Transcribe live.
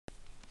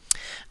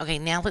Okay,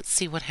 now let's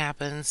see what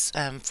happens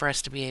for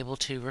us to be able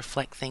to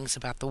reflect things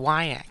about the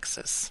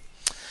y-axis.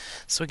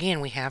 So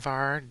again, we have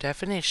our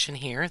definition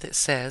here that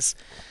says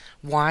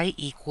y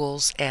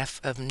equals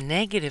f of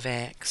negative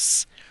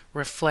x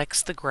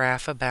reflects the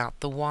graph about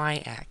the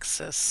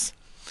y-axis.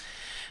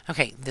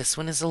 Okay, this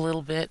one is a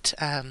little bit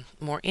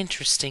more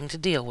interesting to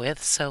deal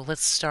with, so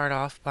let's start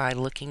off by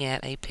looking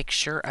at a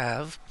picture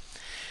of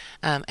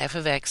f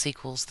of x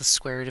equals the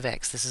square root of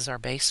x. This is our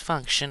base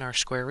function, our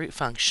square root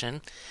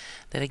function,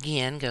 that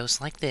again goes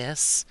like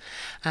this.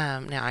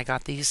 Now I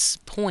got these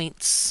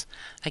points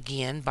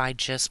again by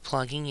just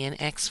plugging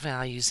in x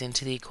values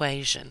into the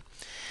equation.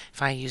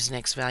 If I use an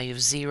x value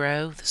of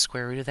 0, the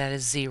square root of that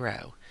is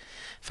 0.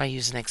 If I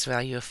use an x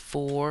value of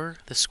 4,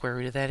 the square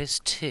root of that is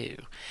 2,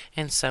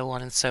 and so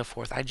on and so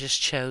forth. I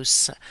just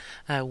chose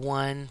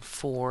 1,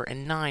 4,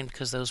 and 9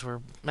 because those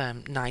were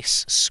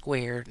nice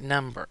square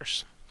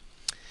numbers.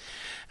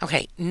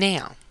 Okay,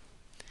 now,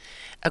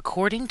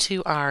 according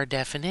to our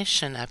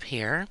definition up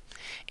here,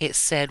 it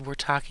said we're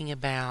talking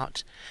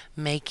about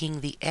making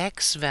the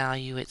x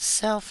value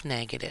itself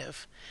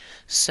negative.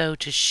 So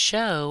to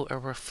show a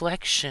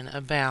reflection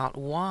about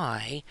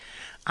y,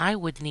 I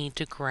would need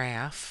to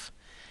graph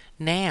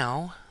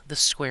now the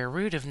square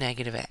root of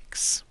negative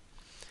x.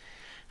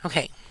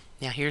 Okay,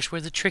 now here's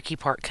where the tricky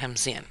part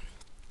comes in.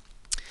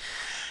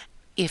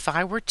 If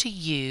I were to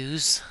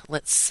use,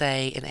 let's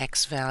say, an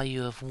x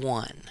value of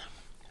 1,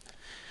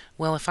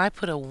 well, if I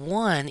put a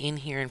 1 in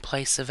here in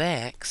place of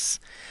x,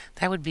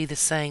 that would be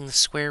saying the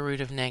square root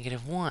of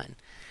negative 1.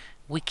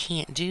 We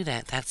can't do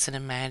that. That's an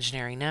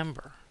imaginary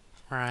number,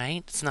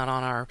 right? It's not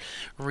on our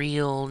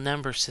real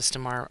number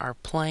system, our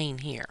plane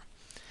here.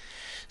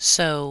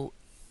 So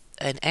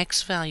an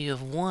x value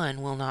of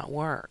 1 will not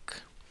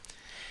work.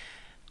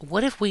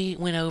 What if we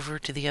went over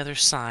to the other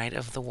side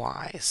of the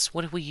y's?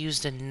 What if we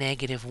used a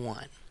negative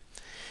 1?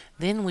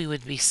 Then we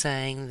would be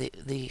saying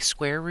the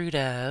square root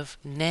of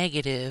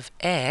negative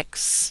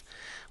x,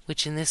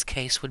 which in this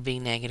case would be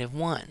negative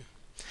 1.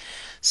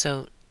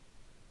 So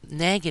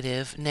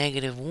negative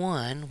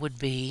 1 would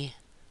be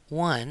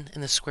 1,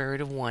 and the square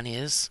root of 1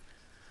 is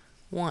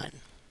 1.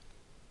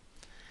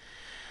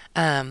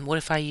 What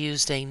if I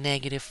used a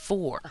negative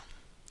 4?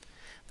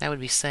 That would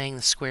be saying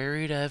the square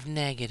root of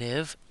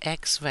negative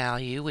x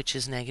value, which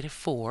is negative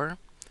 4.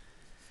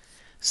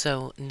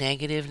 So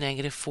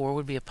negative 4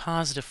 would be a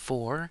positive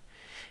 4,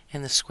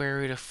 and the square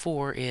root of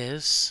 4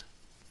 is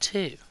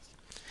 2.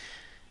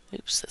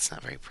 Oops, that's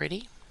not very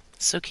pretty.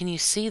 So can you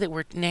see that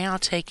we're now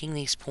taking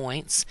these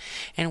points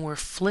and we're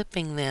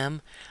flipping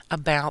them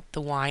about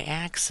the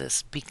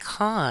y-axis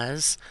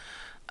because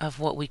of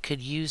what we could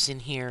use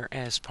in here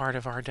as part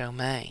of our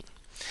domain.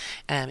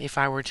 If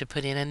I were to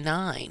put in a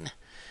 9,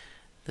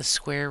 the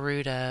square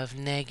root of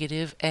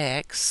negative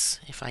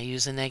x, if I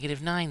use a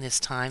negative 9 this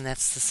time,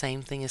 that's the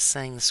same thing as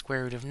saying the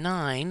square root of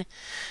 9,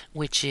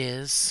 which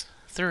is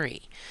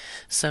 3.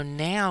 So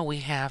now we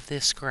have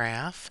this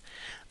graph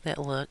that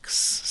looks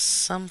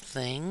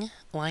something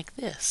like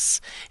this,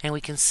 and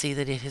we can see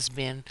that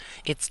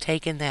it's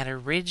taken that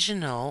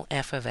original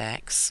f of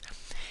x,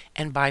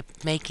 and by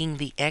making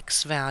the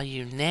x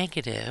value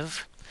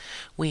negative,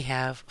 we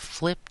have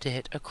flipped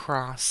it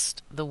across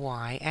the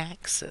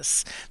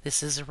y-axis.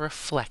 This is a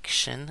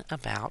reflection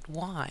about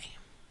y.